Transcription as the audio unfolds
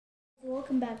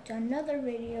welcome back to another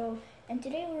video, and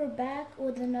today we're back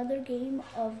with another game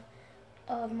of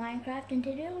Minecraft, and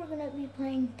today we're going to be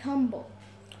playing Tumble.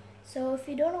 So if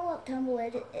you don't know what Tumble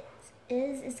it's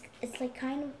like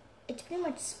it's pretty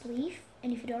much Spleef,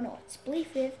 and if you don't know what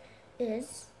Spleef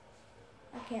is,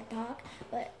 I can't talk,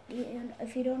 but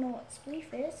if you don't know what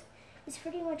Spleef is, it's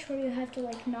pretty much where you have to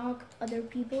like knock other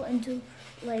people into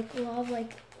like lava.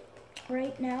 Like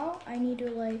right now I need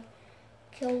to like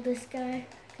kill this guy.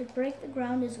 Could break the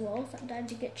ground as well. Sometimes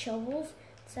you get shovels.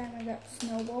 This time I got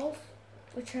snowballs,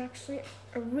 which are actually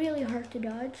really hard to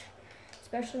dodge,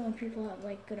 especially when people have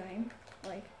like good aim.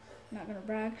 Like, not gonna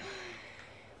brag,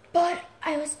 but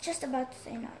I was just about to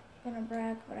say not gonna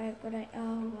brag, but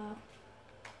oh wow.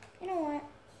 You know what?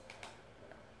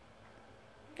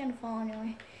 I'm gonna fall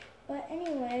anyway. But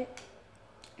anyway,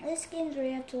 this game's where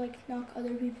you have to like knock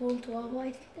other people into lava.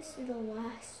 I think this is the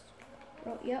last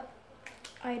row. Yep.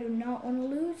 I do not want to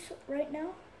lose right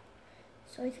now,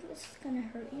 so I think this is gonna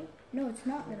hurt you. No, it's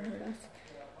not gonna hurt us.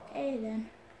 Okay then.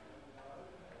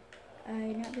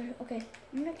 Okay,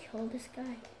 I'm gonna kill this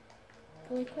guy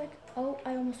really quick. Oh,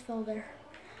 I almost fell there.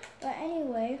 But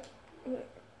anyway,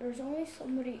 there's only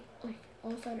somebody like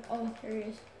outside. Oh, there he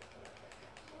is.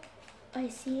 I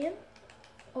see him.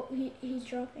 Oh, he's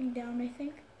dropping down, I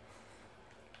think.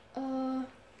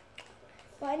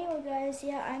 But anyway guys,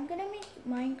 yeah, I'm gonna make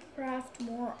Minecraft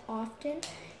more often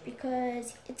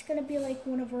because it's gonna be like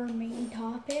one of our main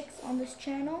topics on this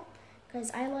channel, because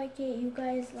I like it, you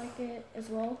guys like it as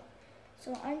well.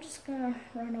 So I'm just gonna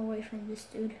run away from this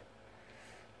dude.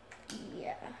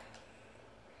 Yeah.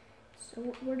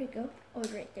 So where'd it go? Oh,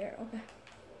 right there. Okay.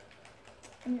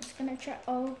 I'm just gonna try.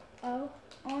 Oh no.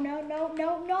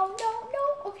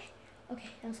 Okay. Okay,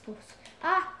 that was close.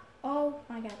 Ah! Oh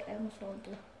my god, I almost fell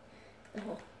into the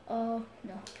hole. Oh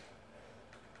no.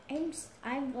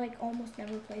 I've like almost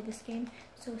never played this game,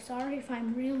 so sorry if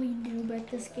I'm really noob at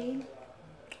this game.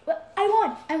 But I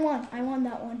won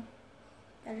that one.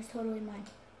 That is totally mine.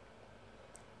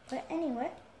 But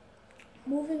anyway,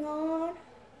 moving on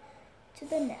to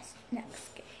the next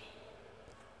game.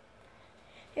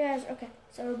 Hey guys, okay,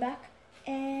 so we're back,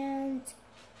 and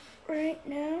right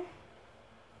now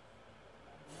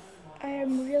I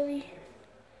am really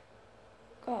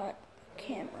got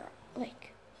camera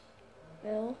like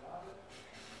Bill.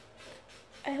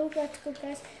 I hope that's good,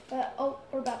 guys. But oh,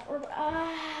 we're back. That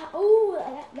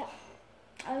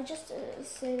I was just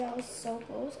say that was so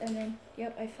close, and then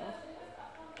yep, I fell.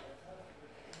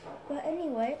 But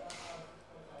anyway,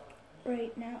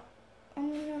 right now I'm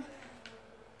gonna.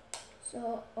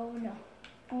 So oh no,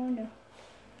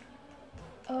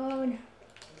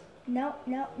 no,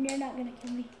 you're not gonna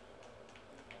kill me.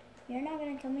 You're not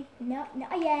gonna kill me. No,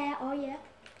 yeah, oh yeah.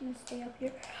 I'm gonna stay up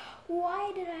here.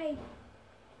 Why did I?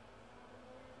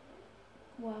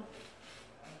 Wow.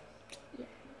 Yeah.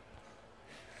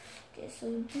 Okay,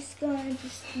 so just gonna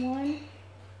just one.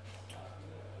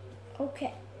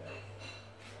 Okay.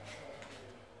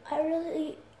 I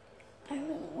really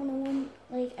want to win.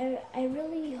 Like, I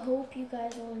really hope you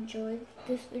guys will enjoy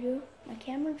this video. My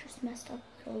camera just messed up,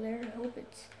 so there. I hope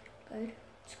it's good.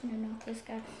 Just gonna knock this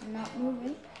guy because I'm not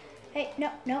moving. Hey,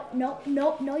 no,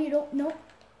 you don't, no.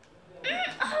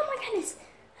 Oh my goodness.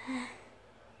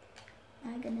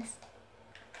 My goodness.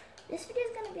 This video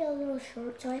is gonna be a little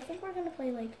short, so I think we're gonna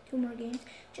play like 2 more games,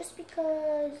 just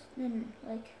because,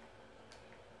 like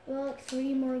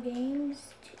 3 more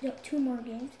games, 2 more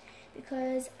games,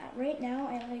 because right now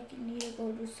I like need to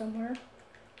go to somewhere,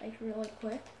 like really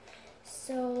quick,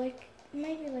 so like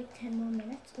maybe like 10 more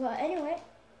minutes. Well, anyway,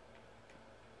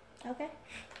 okay,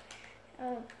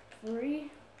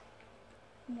 3.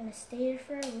 I'm gonna stay here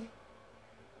forever.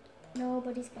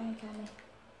 Nobody's gonna kill me.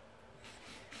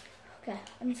 Okay,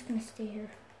 I'm just gonna stay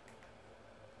here.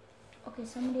 Okay,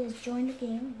 somebody has joined the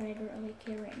game, but I don't really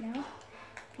care right now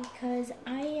because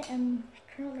I am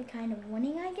currently kind of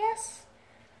winning, I guess.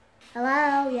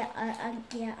 Hello, yeah,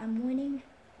 I'm winning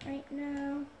right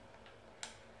now.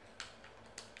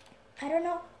 I don't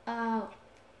know. Oh,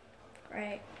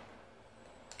 right.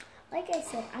 Like I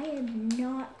said, I am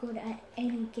not good at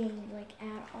any game, like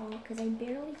at all, because I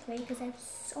barely play because I have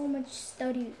so much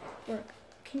study work.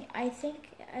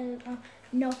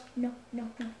 No.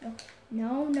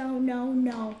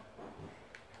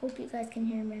 Hope you guys can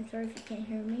hear me. I'm sorry if you can't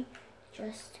hear me.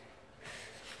 Just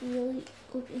really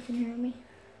hope you can hear me.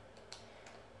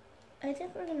 I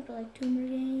think we're gonna play like 2 more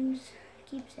games. I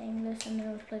keep saying this, and then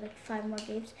we'll play like 5 more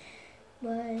games.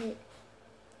 But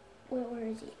where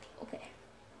is he? Okay.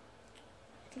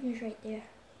 I think he's right there.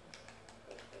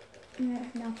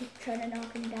 I'm gonna try to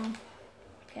knock him down.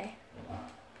 Okay.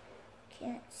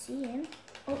 Can't see him.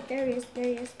 Oh, there he is, there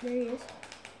he is, there he is.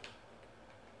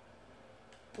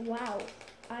 Wow,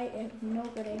 I am no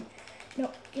good aim.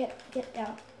 No, get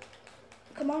down.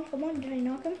 Come on, did I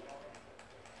knock him?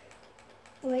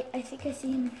 Wait, I think I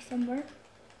see him somewhere.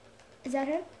 Is that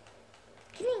him?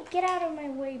 Can you get out of my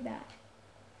way back?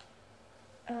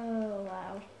 Oh,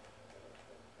 wow.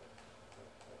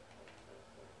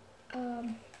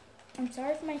 I'm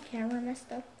sorry if my camera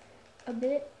messed up a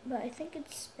bit, but I think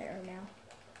it's better now.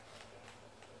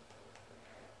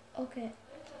 Okay.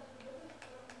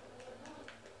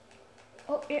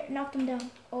 Oh, yeah, knocked him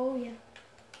down. Oh, yeah.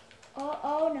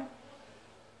 Oh, no.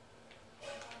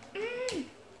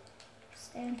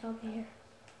 Stay on top of here.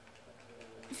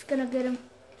 Just gonna get him.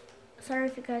 Sorry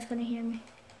if you guys gonna hear me.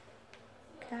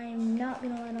 I'm not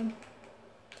gonna let him.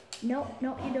 No,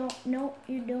 you don't. No,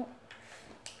 you don't.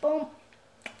 Boom.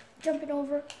 Jumping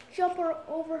over. Jumping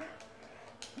over.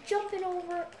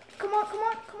 Come on.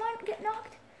 Get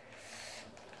knocked.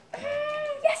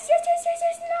 Yes.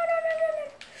 No.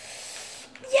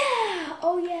 Yeah.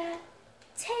 Oh, yeah.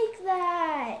 Take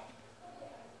that.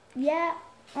 Yeah.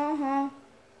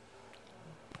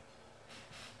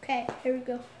 Okay, here we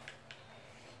go.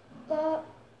 There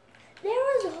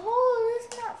was a hole. This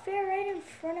is not fair. Right in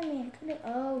front of me.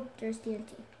 Oh, there's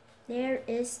TNT. There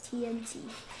is TNT.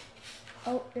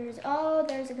 Oh, there's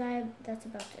a guy that's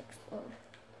about to explode.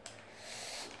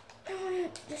 I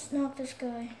want to just knock this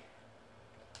guy.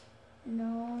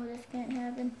 No, this can't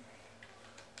happen.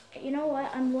 You know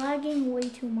what? I'm lagging way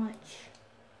too much.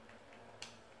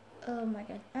 Oh my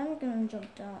god. I'm gonna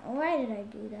jump down. Why did I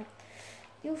do that?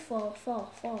 You fall.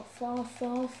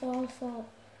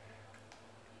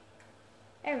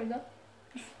 There we go.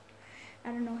 I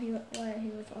don't know why he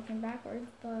was walking backwards,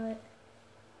 but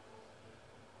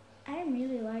I'm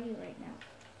really laggy right now.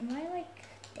 Am I like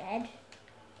dead?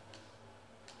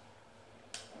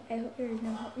 I hope there is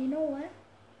no help. You know what?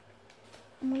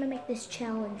 I'm gonna make this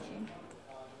challenging.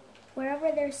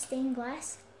 Wherever there's stained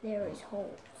glass, there is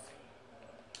holes.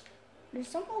 There's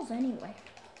some holes anyway.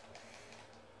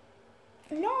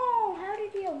 No! How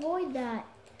did he avoid that?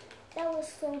 That was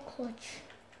so clutch.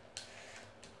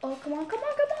 Oh, come on.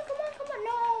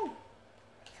 No!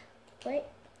 Wait.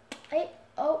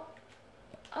 Oh.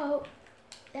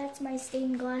 That's my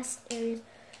stained glass areas.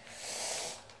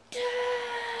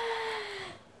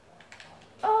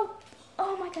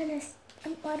 Oh my goodness. I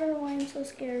don't know why I'm so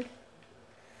scared.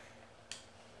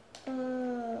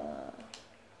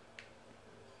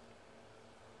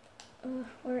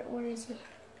 Where is he?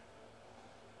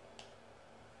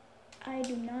 I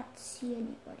do not see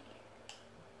anybody.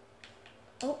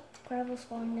 Oh, gravel's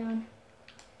falling down.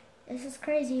 This is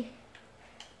crazy.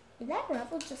 Did that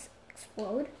gravel just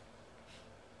explode?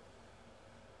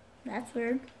 That's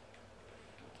weird.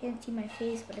 Can't see my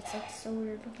face, but it's like so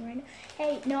weird looking right now.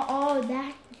 Hey,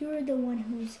 no, you're the one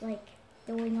who's like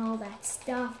doing all that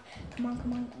stuff. Come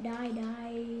on, die.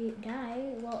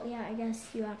 Well, yeah, I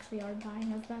guess you actually are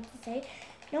dying. I was about to say,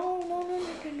 no,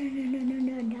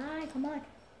 die. Come on,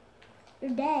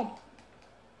 you're dead.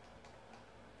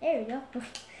 There you go.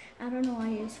 I don't know why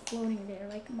he's floating there.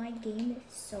 Like my game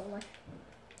is so like.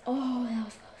 Oh, that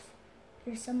was close.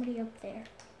 There's somebody up there.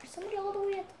 There's somebody all the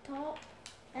way at the top.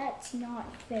 That's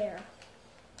not fair.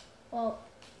 Well,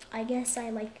 I guess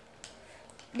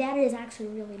that is actually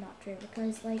really not fair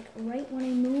because like right when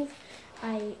I move,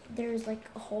 there's like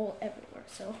a hole everywhere.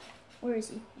 So where is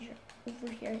he? He's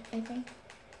over here, I think.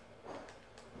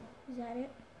 Is that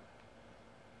it?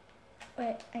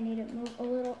 Wait, I need to move a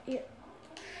little. Here.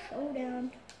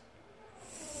 Showdown.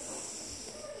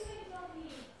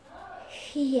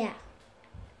 Yeah.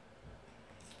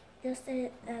 Just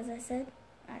as I said,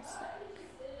 I suck.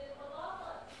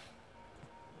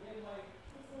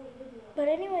 But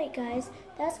anyway, guys,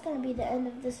 that's going to be the end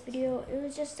of this video. It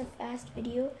was just a fast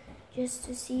video just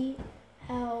to see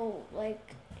how,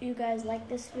 like, you guys like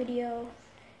this video.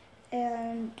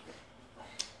 And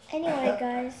anyway,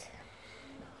 guys,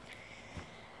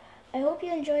 I hope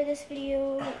you enjoyed this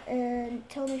video. And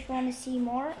tell me if you want to see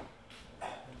more.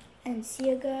 And see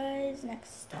you guys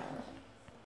next time.